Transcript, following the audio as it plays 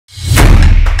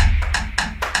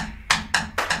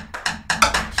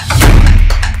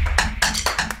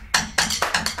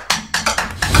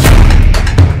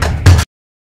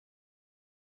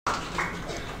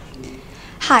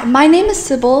Hi, my name is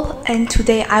Cybille, and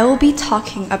today I will be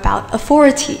talking about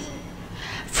authority.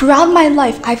 Throughout my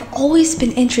life, I've always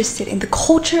been interested in the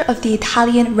culture of the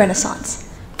Italian Renaissance.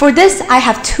 For this, I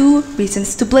have two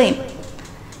reasons to blame.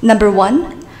 Number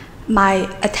one,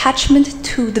 my attachment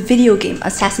to the video game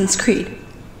Assassin's Creed.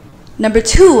 Number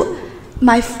two,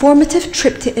 my formative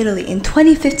trip to Italy in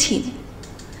 2015,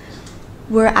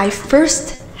 where I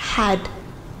first had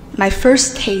my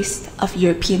first taste of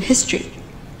European history.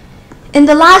 In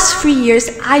the last 3 years,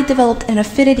 I developed an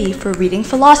affinity for reading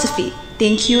philosophy.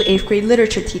 Thank you, 8th grade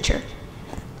literature teacher.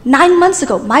 9 months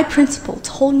ago, my principal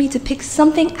told me to pick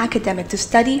something academic to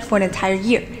study for an entire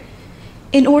year.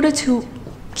 In order to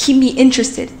keep me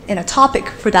interested in a topic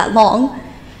for that long,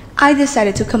 I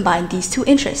decided to combine these two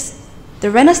interests,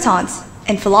 the Renaissance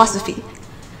and philosophy.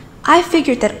 I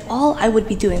figured that all I would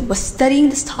be doing was studying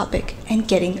this topic and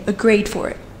getting a grade for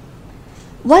it.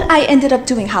 What I ended up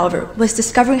doing, however, was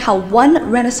discovering how one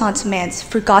Renaissance man's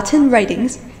forgotten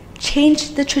writings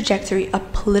changed the trajectory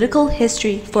of political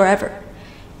history forever,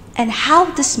 and how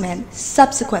this man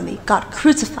subsequently got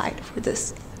crucified for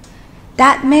this.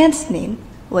 That man's name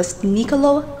was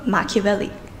Niccolo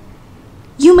Machiavelli.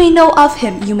 You may know of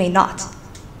him, you may not.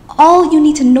 All you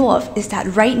need to know of is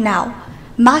that right now,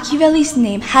 Machiavelli's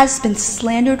name has been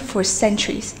slandered for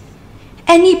centuries.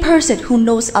 Any person who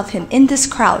knows of him in this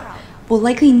crowd will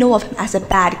likely know of him as a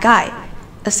bad guy,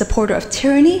 a supporter of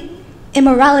tyranny,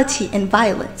 immorality, and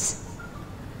violence.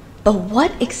 But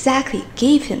what exactly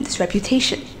gave him this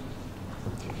reputation?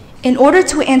 In order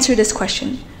to answer this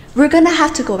question, we're going to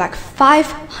have to go back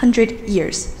 500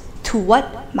 years to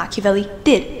what Machiavelli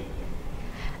did.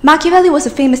 Machiavelli was a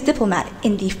famous diplomat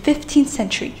in the 15th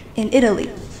century in Italy.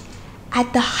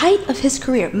 At the height of his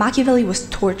career, Machiavelli was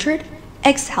tortured,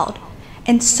 exiled,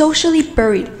 and socially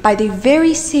buried by the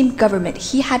very same government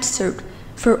he had served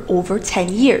for over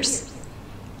 10 years.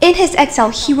 In his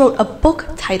exile, he wrote a book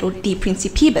titled De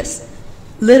Principibus,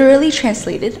 literally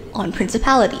translated on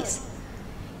principalities.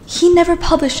 He never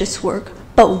published this work,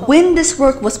 but when this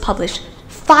work was published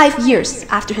 5 years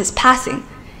after his passing,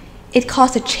 it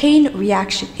caused a chain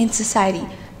reaction in society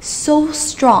so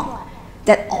strong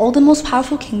that all the most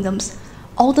powerful kingdoms,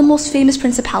 all the most famous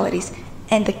principalities,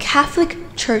 and the Catholic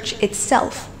Church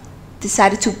itself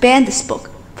decided to ban this book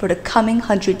for the coming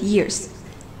 100 years.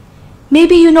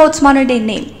 Maybe you know its modern-day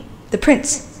name, the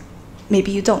Prince.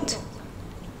 Maybe you don't.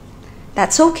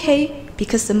 That's okay,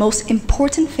 because the most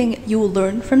important thing you will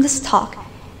learn from this talk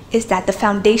is that the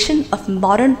foundation of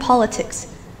modern politics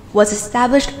was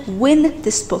established when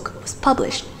this book was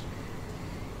published.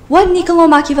 What Niccolo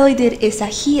Machiavelli did is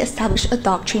that he established a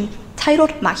doctrine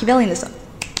titled Machiavellianism.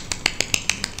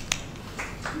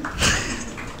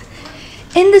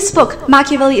 In this book,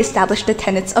 Machiavelli established the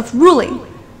tenets of ruling,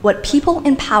 what people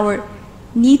in power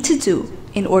need to do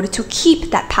in order to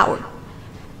keep that power.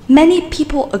 Many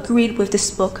people agreed with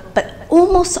this book, but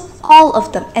almost all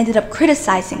of them ended up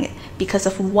criticizing it because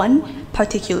of one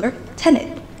particular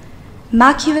tenet: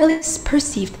 Machiavelli's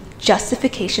perceived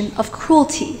justification of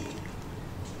cruelty.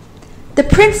 The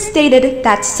prince stated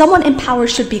that someone in power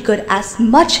should be good as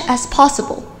much as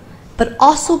possible, but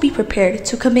also be prepared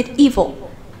to commit evil,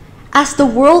 as the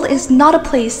world is not a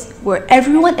place where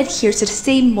everyone adheres to the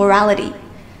same morality.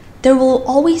 There will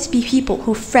always be people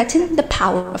who threaten the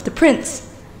power of the prince.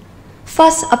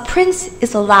 Thus, a prince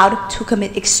is allowed to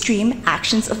commit extreme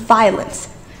actions of violence,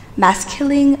 mass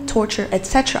killing, torture,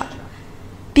 etc.,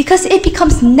 because it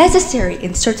becomes necessary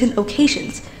in certain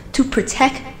occasions to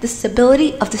protect the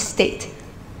stability of the state.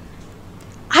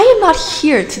 I am not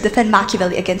here to defend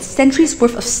Machiavelli against centuries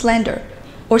worth of slander,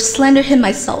 or slander him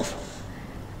myself.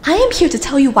 I am here to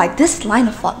tell you why this line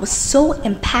of thought was so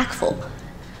impactful.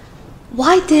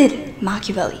 Why did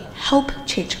Machiavelli help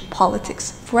change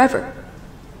politics forever?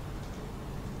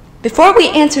 Before we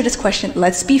answer this question,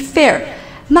 let's be fair.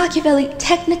 Machiavelli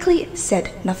technically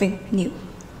said nothing new.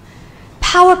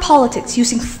 Power politics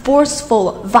using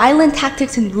forceful, violent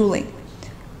tactics in ruling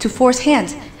to force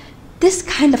hands, this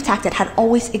kind of tactic had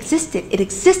always existed. It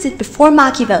existed before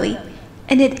Machiavelli,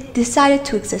 and it decided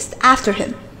to exist after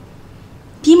him.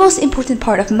 The most important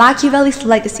part of Machiavelli's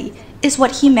legacy is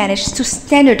what he managed to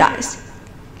standardize.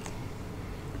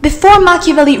 Before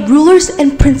Machiavelli, rulers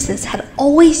and princes had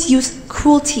always used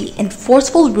cruelty and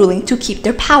forceful ruling to keep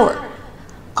their power.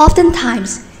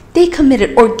 Oftentimes, they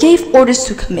committed or gave orders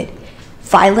to commit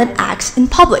violent acts in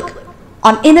public,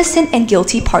 on innocent and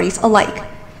guilty parties alike.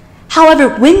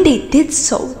 However, when they did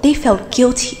so, they felt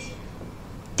guilty.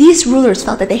 These rulers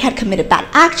felt that they had committed bad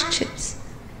actions.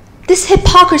 This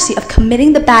hypocrisy of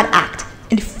committing the bad act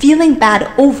and feeling bad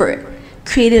over it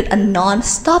created a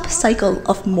non-stop cycle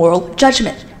of moral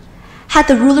judgment. Had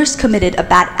the rulers committed a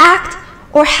bad act,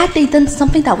 or had they done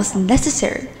something that was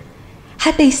necessary?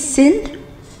 Had they sinned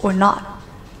or not?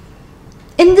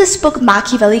 In this book,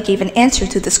 Machiavelli gave an answer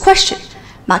to this question.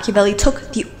 Machiavelli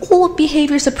took the old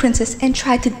behaviors of princes and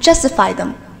tried to justify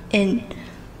them in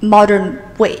modern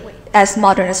way, as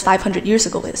modern as 500 years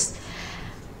ago is.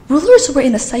 Rulers were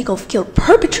in a cycle of guilt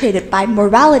perpetrated by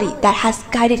morality that has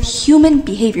guided human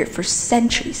behavior for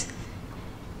centuries.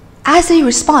 As a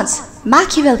response,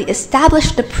 Machiavelli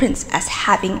established the prince as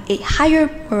having a higher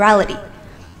morality.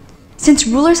 Since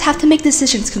rulers have to make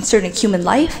decisions concerning human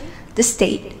life, the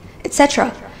state,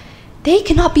 etc., they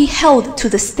cannot be held to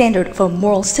the standard of a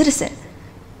moral citizen.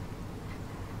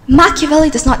 Machiavelli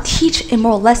does not teach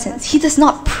immoral lessons. He does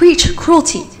not preach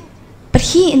cruelty, but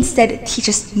he instead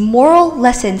teaches moral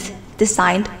lessons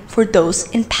designed for those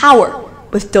in power,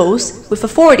 with those with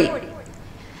authority.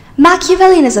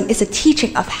 Machiavellianism is a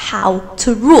teaching of how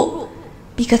to rule,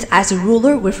 because as a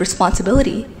ruler with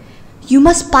responsibility, you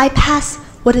must bypass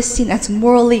what is seen as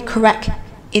morally correct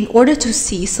in order to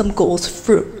see some goals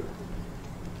through.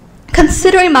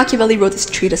 Considering Machiavelli wrote this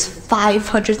treatise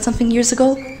 500-something years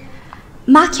ago,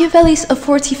 Machiavelli's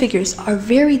authority figures are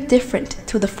very different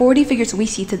to the authority figures we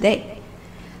see today.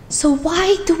 So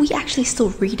why do we actually still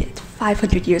read it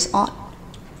 500 years on?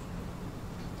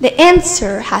 The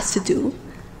answer has to do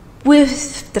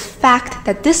with the fact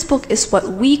that this book is what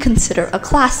we consider a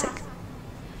classic.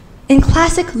 In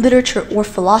classic literature or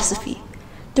philosophy,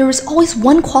 there is always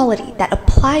one quality that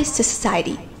applies to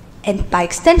society and, by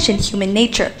extension, human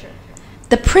nature.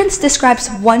 The prince describes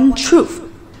one truth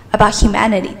about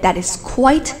humanity that is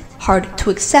quite hard to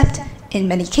accept in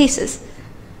many cases.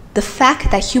 The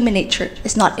fact that human nature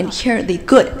is not inherently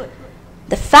good.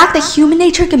 The fact that human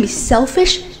nature can be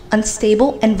selfish,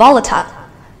 unstable, and volatile.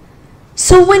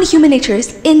 So when human nature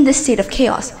is in this state of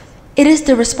chaos, it is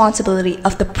the responsibility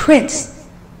of the prince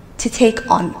to take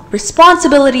on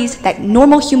responsibilities that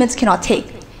normal humans cannot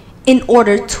take in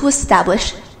order to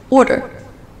establish order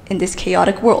in this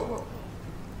chaotic world.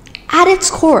 At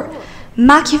its core,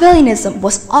 Machiavellianism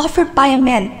was offered by a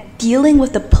man dealing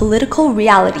with the political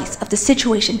realities of the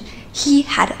situation he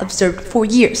had observed for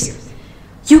years.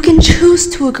 You can choose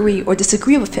to agree or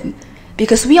disagree with him,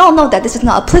 because we all know that this is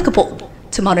not applicable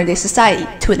to modern-day society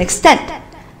to an extent.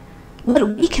 What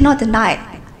we cannot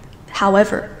deny,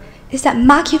 however, is that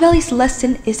Machiavelli's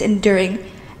lesson is enduring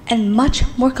and much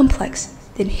more complex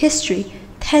than history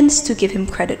tends to give him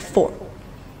credit for.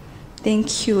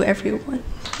 Thank you, everyone.